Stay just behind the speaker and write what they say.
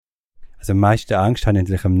Also am meisten Angst habe ich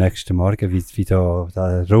natürlich am nächsten Morgen, wie da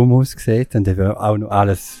der Raum aussieht und eben auch noch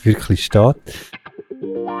alles wirklich steht.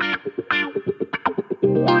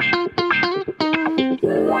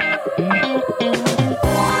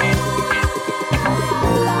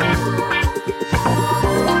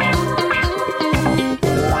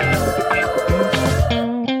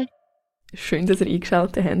 Schön, dass ihr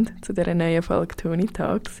eingeschaltet habt zu dieser neuen Folge Tony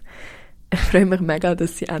Talks. Ich freue mich mega,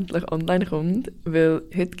 dass sie endlich online kommt, weil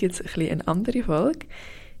heute gibt es eine andere Folge.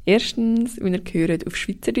 Erstens, wie ihr hört, auf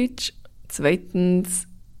Schweizerdeutsch. Zweitens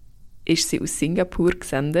ist sie aus Singapur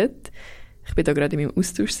gesendet. Ich bin da gerade in meinem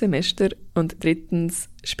Austauschsemester. Und drittens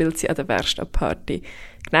spielt sie an der Werkstattparty.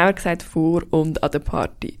 Genauer gesagt vor und an der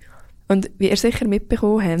Party. Und wie ihr sicher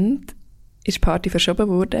mitbekommen habt, ist die Party verschoben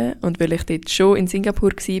worden und weil ich dort schon in Singapur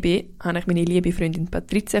war, konnte ich meine liebe Freundin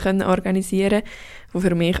Patricia organisieren, die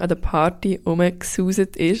für mich an der Party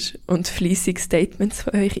rumgesuset ist und fleissig Statements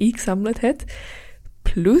von euch eingesammelt hat.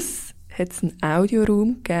 Plus hat es einen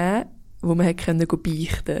Audioraum gegeben, wo man beichten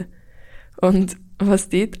konnte. Und was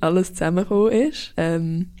dort alles zusammengekommen ist,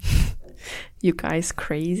 you guys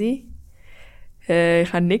crazy. Ich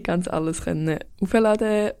konnte nicht ganz alles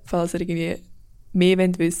aufladen, falls ihr irgendwie mehr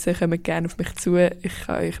wissen wollt, kommt gerne auf mich zu. Ich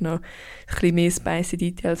kann euch noch ein bisschen mehr spicy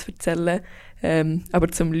Details erzählen. Aber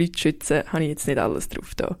zum Leute schützen habe ich jetzt nicht alles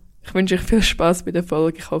drauf da. Ich wünsche euch viel Spass bei der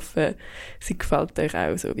Folge. Ich hoffe, sie gefällt euch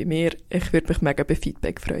auch so wie mir. Ich würde mich mega über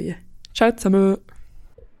Feedback freuen. Ciao zusammen!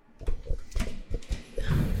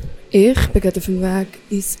 Ich bin gerade auf dem Weg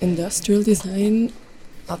ins Industrial Design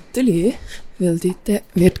Atelier, weil dort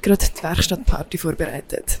wird gerade die Werkstattparty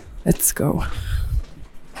vorbereitet. Let's go!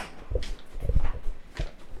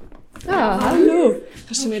 Ah, hallo!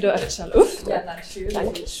 Kannst du mir da echt schnell auf? Ja, danke schön.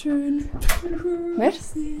 Dankeschön.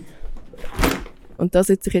 Merci. Und da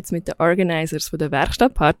sitze ich jetzt mit den Organisers von der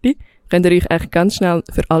Werkstattparty. Könnt ihr euch echt ganz schnell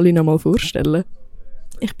für alle nochmal vorstellen?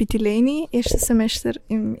 Ich bin die Leni, erstes Semester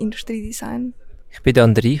im Industriedesign. Ich bin der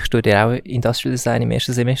André, ich studiere auch Industrial Design im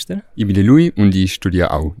ersten Semester. Ich bin der Louis und ich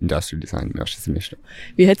studiere auch Industrial Design im ersten Semester.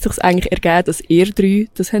 Wie hat es sich eigentlich ergeben, dass ihr drei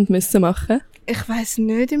das machen müssen? Ich weiss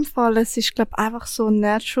nicht im Fall, es ist glaube einfach so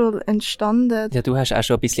natural entstanden. Ja, du hast auch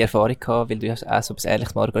schon ein bisschen Erfahrung gehabt, weil du auch so etwas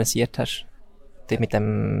Ähnliches mal organisiert hast. Dort mit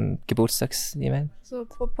dem Geburtstagsevent. So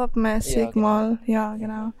Pop-up-mässig ja, genau. Mal, ja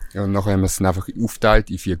genau. Ja, und nachher haben wir es einfach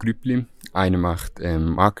aufgeteilt in 4 Grüppchen. Einer macht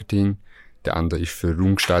Marketing, der andere ist für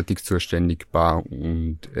Raumgestaltung zuständig, Bar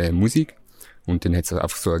und Musik. Und dann hat es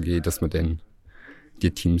einfach so ergeben, dass wir dann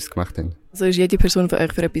die Teams gemacht haben. Also ist jede Person von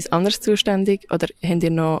euch für etwas anderes zuständig oder habt ihr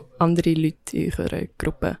noch andere Leute in eurer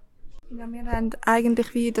Gruppe? Ja, wir haben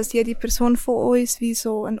eigentlich wie, dass jede Person von uns wie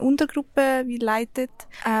so eine Untergruppe wie leitet,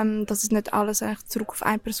 dass es nicht alles eigentlich zurück auf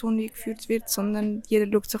eine Person wie geführt wird, sondern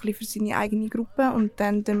jeder schaut so ein bisschen für seine eigene Gruppe und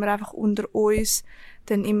dann tun wir einfach unter uns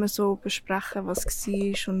dann immer so besprechen, was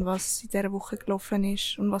war und was in dieser Woche gelaufen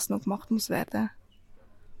ist und was noch gemacht muss werden.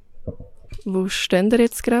 Wo steht ihr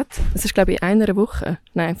jetzt gerade? Es ist, glaube ich, in einer Woche.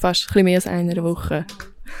 Nein, fast ein bisschen mehr als einer Woche.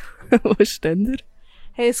 Wo steht ihr?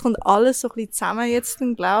 Hey, es kommt alles so ein bisschen zusammen jetzt,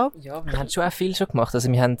 glaube ich. Ja, wir haben schon auch viel schon gemacht. Also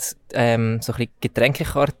wir haben so ein bisschen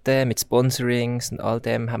Getränkekarten mit Sponsorings und all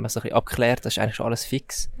dem haben wir so ein bisschen abgeklärt. Das ist eigentlich schon alles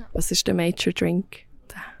fix. Was ist der Major Drink?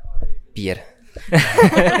 Bier. Ich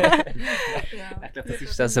glaube, das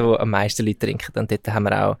ist das, was am meisten Leute trinken. Und dort haben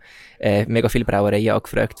wir auch mega viele Brauereien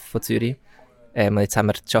angefragt von Zürich. Und jetzt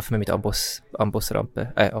arbeiten wir mit Ambos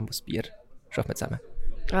Bier. Arbeiten wir zusammen.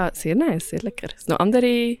 Ah, sehr nice, sehr lecker. Sind noch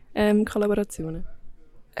andere Kollaborationen?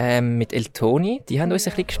 Mit Eltoni, die haben uns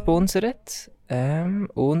ein bisschen gesponsert.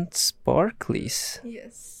 Und Sparkleys.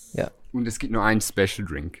 Yes. Ja. Und es gibt noch einen Special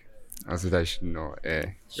Drink. Also da ist noch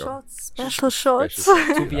Shots, Special Shots.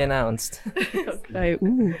 To be announced. Okay,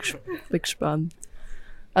 bin gespannt.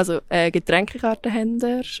 Also Getränkekarten haben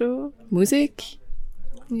wir schon. Musik?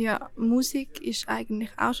 Ja, Musik ist eigentlich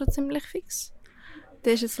auch schon ziemlich fix.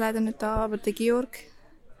 Der ist jetzt leider nicht da, aber der Georg,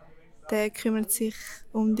 der kümmert sich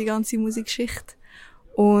um die ganze Musikgeschichte.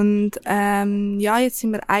 Und ja, jetzt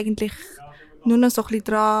sind wir eigentlich nur noch so ein bisschen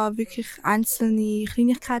dran, wirklich einzelne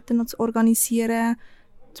Kleinigkeiten noch zu organisieren.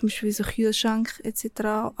 Zum Beispiel so Kühlschrank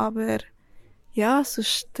etc. Aber ja,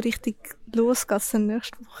 sonst richtig los geht's dann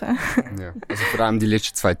nächste Woche. Ja, also vor allem die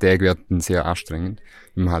letzten 2 Tage werden sehr anstrengend.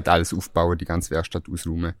 Wenn man halt alles aufbauen, die ganze Werkstatt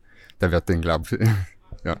ausräumen. Da wird dann, glaube ich,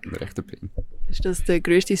 ja, ein rechter Pain. Ist das der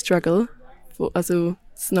grösste Struggle? Also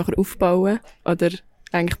das nachher aufbauen oder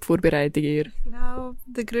eigentlich die Vorbereitung eher? Genau,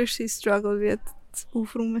 der grösste Struggle wird das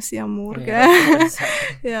Aufräumen sein am Morgen.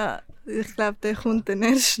 Ja, ich glaube, der kommt dann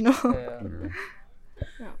erst noch. Ja.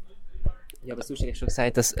 Ja. Ja, aber sonst habe ich schon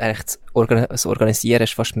gesagt, dass eigentlich das Organisieren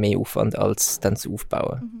ist fast mehr Aufwand als dann das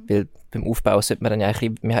Aufbauen. Weil beim Aufbauen sollte man dann ja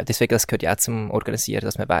eigentlich, deswegen, das gehört ja auch zum Organisieren,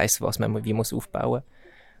 dass man weiss, was man wie muss aufbauen.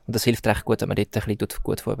 Und das hilft recht gut, wenn man dort ein bisschen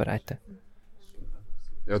gut vorbereiten.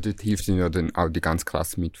 Ja, dort hilft ihnen ja dann auch die ganze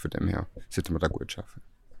Klasse mit, von dem her sollte man da gut schaffen.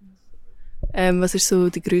 Was war so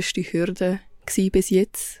die grösste Hürde bis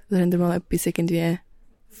jetzt? Oder habt ihr mal etwas irgendwie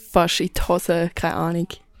fast in die Hose, keine Ahnung?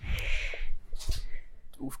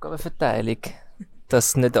 Die Aufgabenverteilung.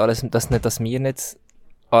 Dass wir nicht alles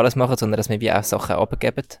machen, sondern dass wir wie auch Sachen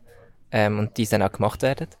abgeben und die dann auch gemacht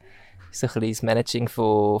werden. So ein bisschen das Managing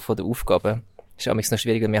von der Aufgaben. Das ist manchmal noch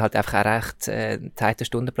schwierig, weil wir halt einfach auch recht tighten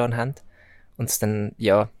Stundenplan haben. Und es dann,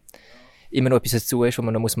 ja, immer noch etwas dazu ist, was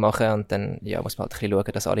man noch machen muss. Und dann, ja, muss man halt ein bisschen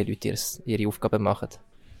schauen, dass alle Leute ihre Aufgaben machen.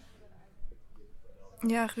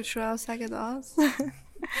 Ja, ich würde schon auch sagen, das.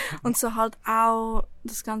 Und so halt auch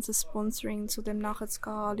das ganze Sponsoring, zu dem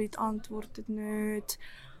nachzugehen, Leute antworten nicht.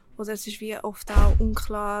 Oder es ist wie oft auch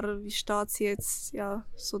unklar, wie steht es jetzt, ja,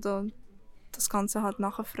 so das Ganze halt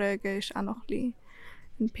nachfragen, ist auch noch ein bisschen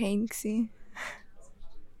ein Pain gewesen.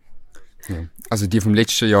 Ja. Also die vom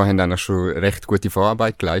letzten Jahr haben eigentlich schon recht gute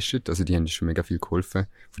Vorarbeit geleistet, also die haben schon mega viel geholfen.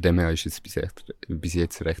 Von dem her ist es bis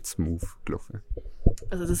jetzt recht smooth gelaufen.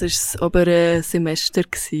 Also das war das obere Semester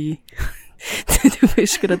gewesen. Du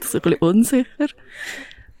bist gerade so ein bisschen unsicher.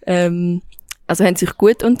 Also haben sie sich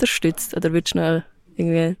gut unterstützt oder würdest du noch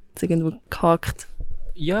irgendwo gehakt?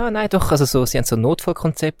 Ja, nein, doch. Also so, sie haben so ein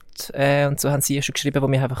Notfallkonzept und so haben sie schon geschrieben, wo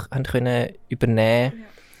wir einfach haben können übernehmen.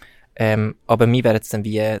 Aber wir werden es dann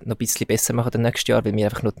wie noch ein bisschen besser machen dann nächstes Jahr, weil wir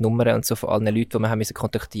einfach noch die Nummern und so von allen Leuten, die wir haben müssen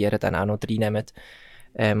kontaktieren, dann auch noch reinnehmen.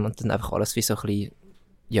 Und dann einfach alles wie so ein bisschen,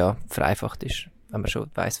 ja, vereinfacht ist. Wenn man schon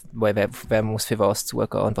weiss, wer muss für was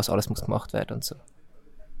zugehen und was alles muss gemacht werden und so.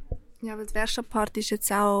 Ja, weil die Werkstattparty ist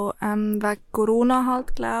jetzt auch wegen Corona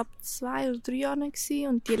halt, glaube ich, 2 oder 3 Jahre nicht gewesen.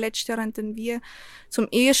 Und die letzten Jahre haben dann wie zum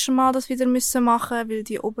ersten Mal das wieder müssen machen, weil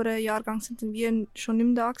die oberen Jahrgänge sind dann wie schon nicht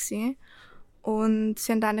mehr da gewesen. Und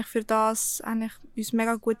sie haben eigentlich für das uns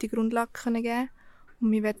mega gute Grundlagen können geben.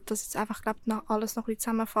 Und wir werden das jetzt einfach, glaube ich, alles noch ein bisschen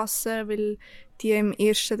zusammenfassen, weil die im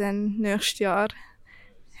ersten dann nächstes Jahr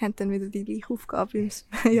haben dann wieder die gleiche Aufgabe, wie wir es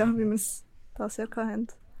dieses Jahr hatten.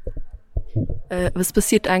 Was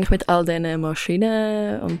passiert eigentlich mit all diesen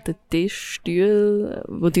Maschinen und den Tisch, Stühlen?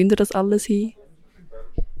 Wo tun ihr das alles hin?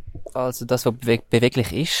 Also das, was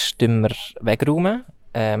beweglich ist, tun wir wegräumen,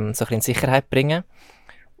 so ein bisschen in Sicherheit bringen.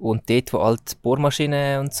 Und dort, wo all die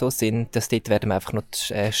Bohrmaschinen und so sind, dort werden wir einfach noch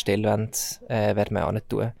die Stellwände werden wir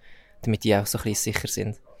antun, damit die auch so ein bisschen sicher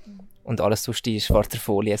sind. Und alles sonst in schwarzer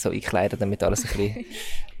Folie so einkleiden, damit alles ein bisschen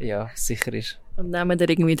ja, sicher ist. Und nehmen wir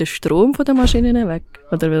irgendwie den Strom von den Maschinen weg?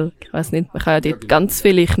 Oder weil, ich weiss nicht, man kann ja dort ganz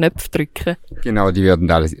viele Knöpfe drücken. Genau, die werden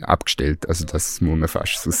alle abgestellt, also das muss man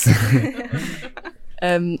fast sonst.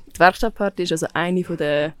 Die Werkstattparty ist also eine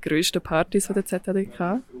der grössten Partys von der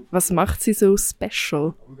ZHDK. Was macht sie so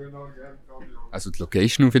special? Also die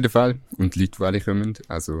Location auf jeden Fall und die Leute, die alle kommen.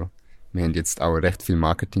 Also wir haben jetzt auch recht viel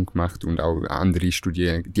Marketing gemacht und auch die anderen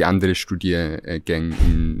Studiengänge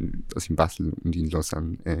in Basel und in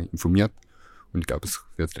Lausanne informiert. Und ich glaube, es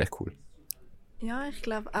wird recht cool. Ja, ich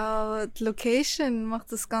glaube auch die Location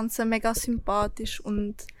macht das Ganze mega sympathisch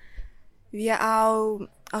und wie auch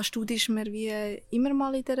als Studie ist man wie immer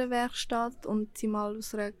mal in dieser Werkstatt und sie mal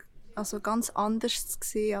aus einer, also ganz anders zu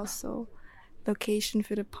sehen als so Location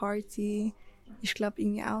für eine Party ist, glaube ich,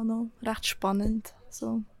 irgendwie auch noch recht spannend.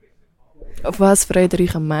 So. Auf was freut ihr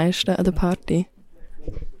euch am meisten an der Party?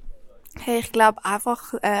 Hey, ich glaube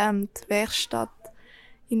einfach die Werkstatt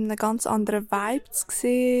in einem ganz anderen Vibe zu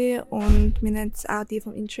sehen und wir nennen es auch die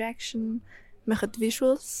von Interaction, machen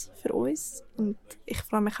Visuals für uns und ich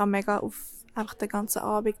freue mich auch mega auf einfach den ganzen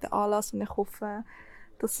Abend, den Anlass und ich hoffe,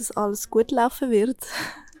 dass es alles gut laufen wird.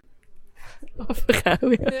 Hoffe ich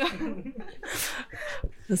auch, ja.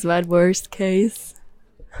 Das wäre Worst Case.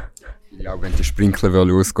 Ich glaube, wenn die Sprinkler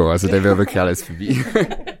losgehen, also dann wäre wirklich alles vorbei.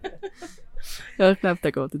 Ja, ich glaube,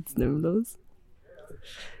 der geht jetzt nicht mehr los.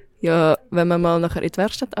 Ja, wenn wir mal nachher in die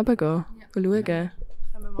Werkstatt runtergehen, schauen. Können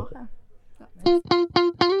wir machen. Ja.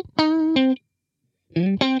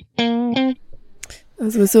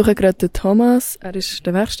 Also wir suchen gerade den Thomas, er ist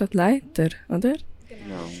der Werkstattleiter, oder?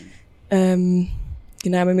 Genau.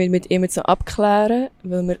 Genau, wir müssen mit ihm jetzt noch abklären,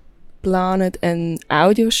 weil wir planen einen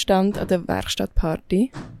Audiostand an der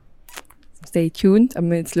Werkstattparty. Stay tuned, aber wir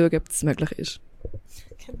müssen jetzt schauen, ob das möglich ist.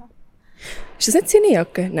 Genau. Ist das nicht seine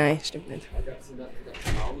Jacke? Nein, stimmt nicht. Sie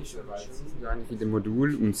sind eigentlich in dem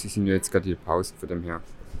Modul und sie sind jetzt gerade in der Pause von dem her.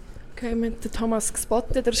 Okay, wir haben den Thomas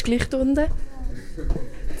gespottet, der ist gleich da unten.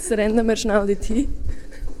 Jetzt rennen wir schnell dorthin.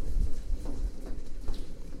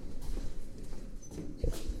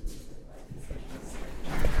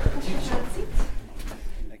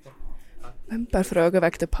 paar Fragen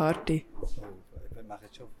wegen der Party. Wir machen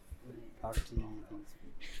schon Party.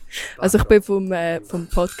 Also ich bin vom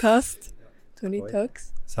Podcast Tony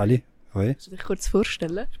Talks. Sally, hoi. Kannst du dich kurz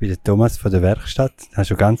vorstellen? Ich bin der Thomas von der Werkstatt. Ich habe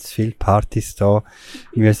schon ganz viele Partys da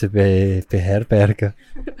müssen beherbergen.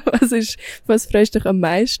 Was freust du dich am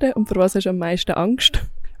meisten und vor was hast du am meisten Angst?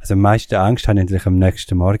 Also am meisten Angst habe ich natürlich am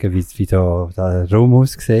nächsten Morgen, wie da der Raum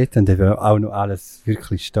aussieht und eben auch noch alles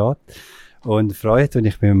wirklich steht. Und Freude und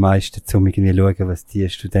ich bin am meisten zum irgendwie schauen, was die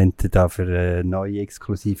Studenten da für neue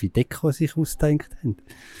exklusive Deko sich ausdenkt haben.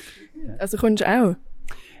 Also kommst du auch?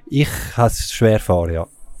 Ich habe es schwer vor, ja.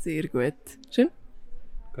 Sehr gut. Schön.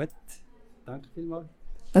 Gut, danke vielmals.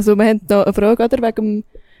 Also wir haben noch eine Frage oder, wegen dem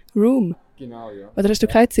Room. Genau, ja. Oder hast du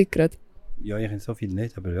keine Zeit gerade? Ja, ich habe so viel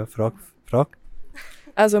nicht, aber ja, Frage.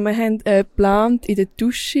 Also wir haben geplant, in der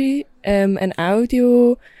Dusche ein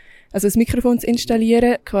Audio, also ein Mikrofon zu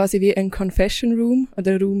installieren, quasi wie ein Confession Room,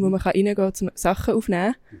 oder ein Raum, wo man reingehen kann, um Sachen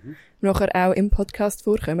aufzunehmen. Nachher auch im Podcast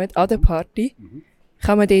vorkommen, an der Party.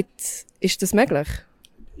 Kann man dort, ist das möglich?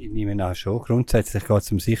 Ich nehme an schon. Grundsätzlich geht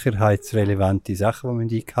es um sicherheitsrelevante Sachen,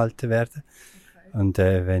 die eingehalten werden. Und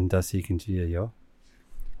wenn das irgendwie, ja...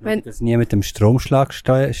 Wenn das nie mit dem Stromschlag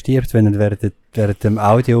stirbt, wenn er während dem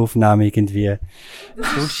Audioaufnahme irgendwie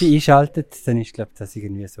die Dusche einschaltet, dann ist, glaube ich, das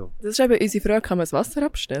irgendwie so. Das ist eben unsere Frage, kann man das Wasser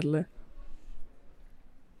abstellen?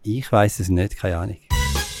 Ich weiss es nicht, keine Ahnung.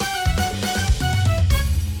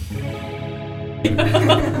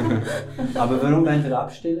 Aber warum wollen wir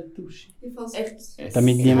abstellen, die Dusche?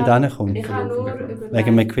 Damit niemand rankommt? Ich habe nur überlegt. Wegen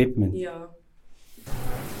dem Equipment? Ja.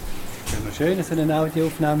 Wenn wir schön so eine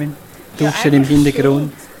Audioaufnahme in Duschen im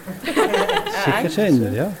Hintergrund. Sicher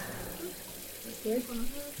schöner, ja.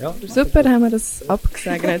 Ja. Super, haben wir das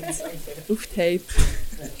abgesegnet. Auf Tape.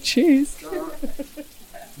 Tschüss.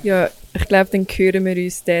 Ja, ich glaube, dann hören wir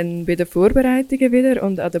uns dann bei den Vorbereitungen wieder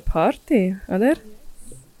und an der Party, oder?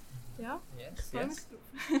 Ja. Yes.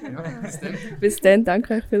 Bis dann,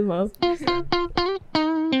 danke euch vielmals.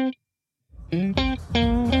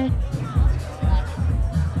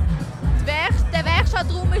 Der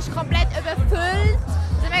Werkstattraum ist komplett überfüllt.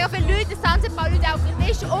 Es sind mega viele Leute, es tanzen ein paar Leute auf den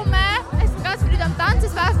Tisch rum. Es sind ganz viele Leute am Tanzen,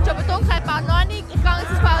 es ist schon dunkel, ein paar noch nicht. Ich gehe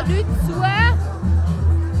jetzt ein paar Leute zu.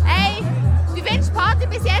 Hey, wie findest du die Party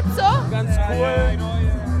bis jetzt so? Ganz cool.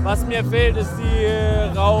 Was mir fehlt, ist die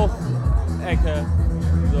Rauchecke.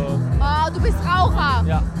 So. Oh, du bist Raucher?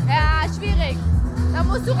 Ja. Ja, schwierig. Da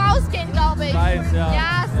musst du rausgehen, glaube ich. Weiß, ja.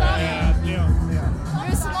 Ja, sorry.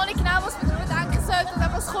 Wir wissen noch nicht genau, was wir darüber denken sollten,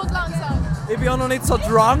 aber es kommt langsam. Ich bin auch noch nicht so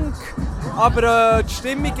drunk, aber die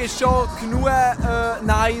Stimmung ist schon genug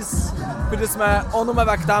nice, für dass man auch nur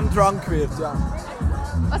wegen dem drunk wird. Ja.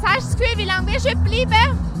 Was hast du das Gefühl, wie lange wirst du heute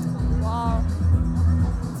bleiben? Wow.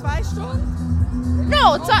 2 Stunden?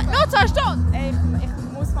 Nur 2 Stunden?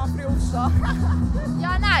 Ich muss mal früh aufstehen.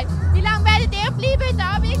 Ja, nein. Wie lange werdet ihr bleiben heute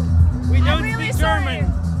Abend? We don't speak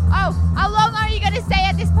German. Oh, how long are you going to stay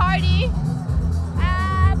at this party?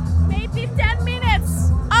 Maybe 10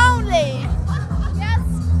 minutes. Only? Yes?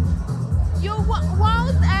 You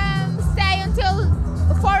won't stay until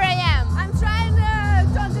 4 a.m.? I'm trying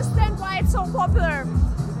to understand why it's so popular.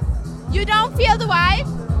 You don't feel the vibe?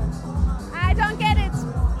 I don't get it.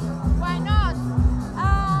 Why not?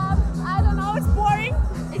 I don't know, it's boring.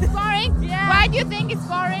 It's boring? Yeah. Why do you think it's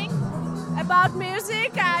boring? About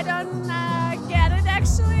music, I don't get it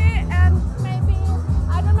actually. And maybe,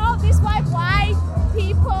 I don't know, this vibe, why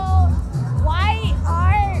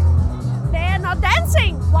are they not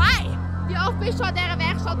dancing? Why? Wie oft bist du an dieser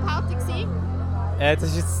Werkstattparty gewesen? Das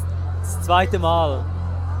ist jetzt das zweite Mal.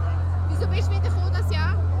 Wieso bist du wieder gekommen das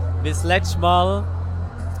Jahr? Weil das letzte Mal war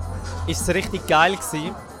es richtig geil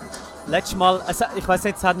gewesen. Letztes Mal, also ich weiss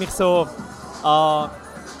nicht, es hat mich so an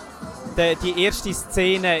die erste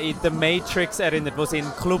Szene in The Matrix erinnert, wo sie in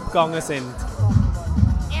den Club gegangen sind.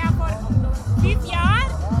 Ich habe vor 5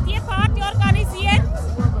 Jahren diese Party organisiert.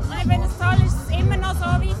 Und ich finde es toll, es ist immer noch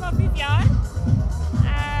so wie vor 5 Jahren.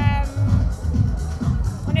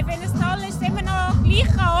 Und ich finde es toll, es ist immer noch gleich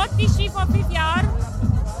chaotisch wie vor 5 Jahren,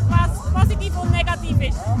 was positiv und negativ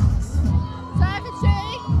ist. So, einfach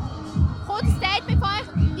schwierig. Kurzes Statement von euch.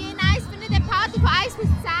 Wie nice findet ihr Party von 1 bis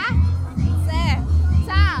 10? 10.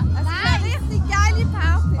 10. Das ist eine richtig geile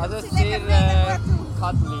Party. Also Sie legen mega gut auf.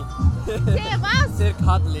 cuddly. Sehr was? Sehr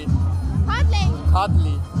cuddly. Cuddling.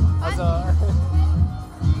 Cuddly. Also,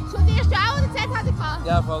 Studierst du auch oder ZHDK?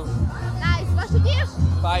 ja voll. Nice. Was studierst du?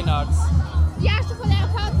 Fine Arts. Wie hast du von dieser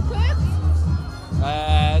Party gehört?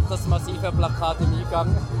 Das massive Plakat im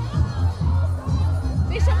Eingang.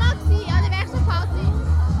 Bist du schon mal gewesen an der Werkstattparty?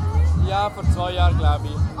 Ja, vor 2 Jahren glaube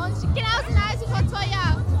ich. Und es ist genauso nice wie vor 2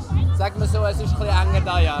 Jahren. Sag mal so, es ist ein bisschen enger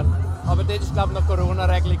dieses Jahr. Aber dort ist, glaube ich, noch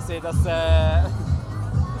Corona-Regelung gesehen, dass...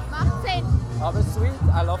 Macht Sinn. Aber sweet,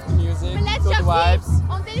 I love the music, Man good vibes. Und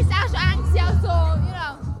dann ist es auch schon eng, also, you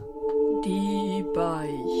know. Die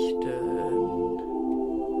Beichten.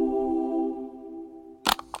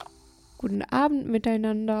 Guten Abend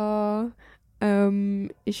miteinander.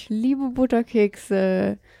 Ich liebe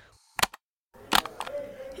Butterkekse.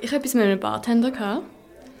 Ich habe etwas mit einem Bartender gehabt.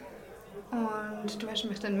 Und du hast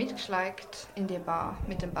mich dann mitgeschleicht in die Bar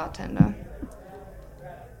mit dem Bartender.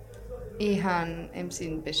 Ich habe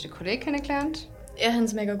seinen besten Kollegen kennengelernt. Er hat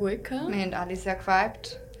es mega gut gehabt. Wir haben alle sehr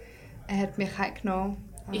geweibt. Er hat mich heimgenommen.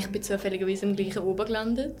 Ich bin zufälligerweise im gleichen Ober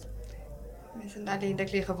gelandet. Wir sind alle in der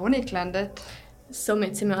gleichen Wohnung gelandet.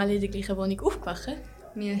 Somit sind wir alle in der gleichen Wohnung aufgewacht.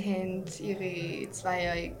 Wir haben ihre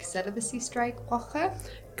 2-jährige Celibacy-Strike gebrochen.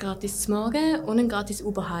 Gratis zum Morgen und ein gratis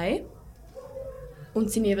Uber heim. Und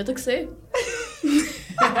sie nie wieder gesehen.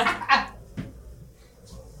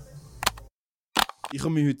 Ich habe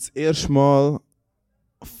mich heute das erste Mal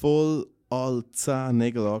voll all 10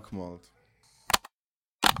 Nägel angemalt.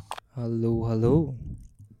 Hallo.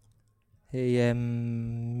 Hey,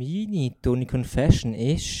 meine Tony Confession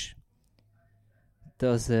ist,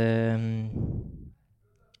 dass, I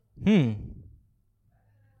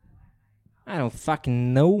don't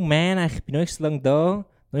fucking know, man. Ich bin noch nicht so lange da,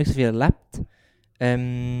 noch nicht so viel erlebt.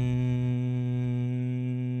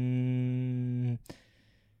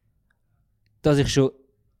 Dass ich schon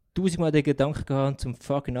 1000-mal den Gedanken hatte, zum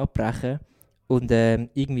fucking abbrechen. Und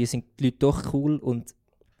irgendwie sind die Leute doch cool und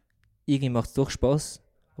irgendwie macht es doch Spass.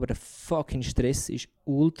 Aber der fucking Stress ist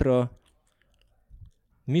ultra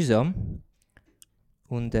mühsam.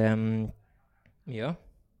 Und ja.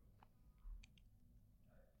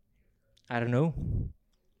 I don't know.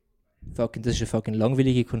 Fucking, das war eine fucking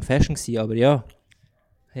langweilige Confession gewesen, aber ja.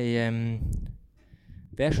 Hey,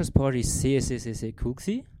 Werkstattparty war sehr, sehr, sehr, sehr cool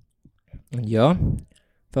gewesen. Und ja,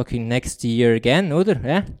 fucking next year again, oder?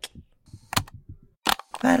 Ja?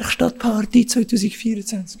 Werkstattparty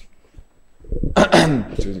 2024.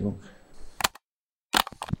 Entschuldigung.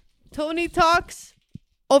 Tony Talks,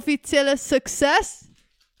 offizieller Success.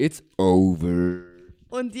 It's over.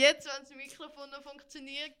 Und jetzt, wenn das Mikrofon noch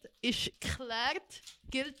funktioniert, ist geklärt.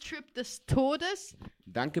 Guilt-Trip des Todes.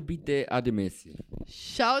 Danke bitte, Ademessi.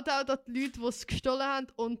 Shoutout an die Leute, die es gestohlen haben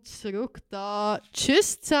und zurück da.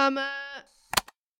 Tschüss zusammen.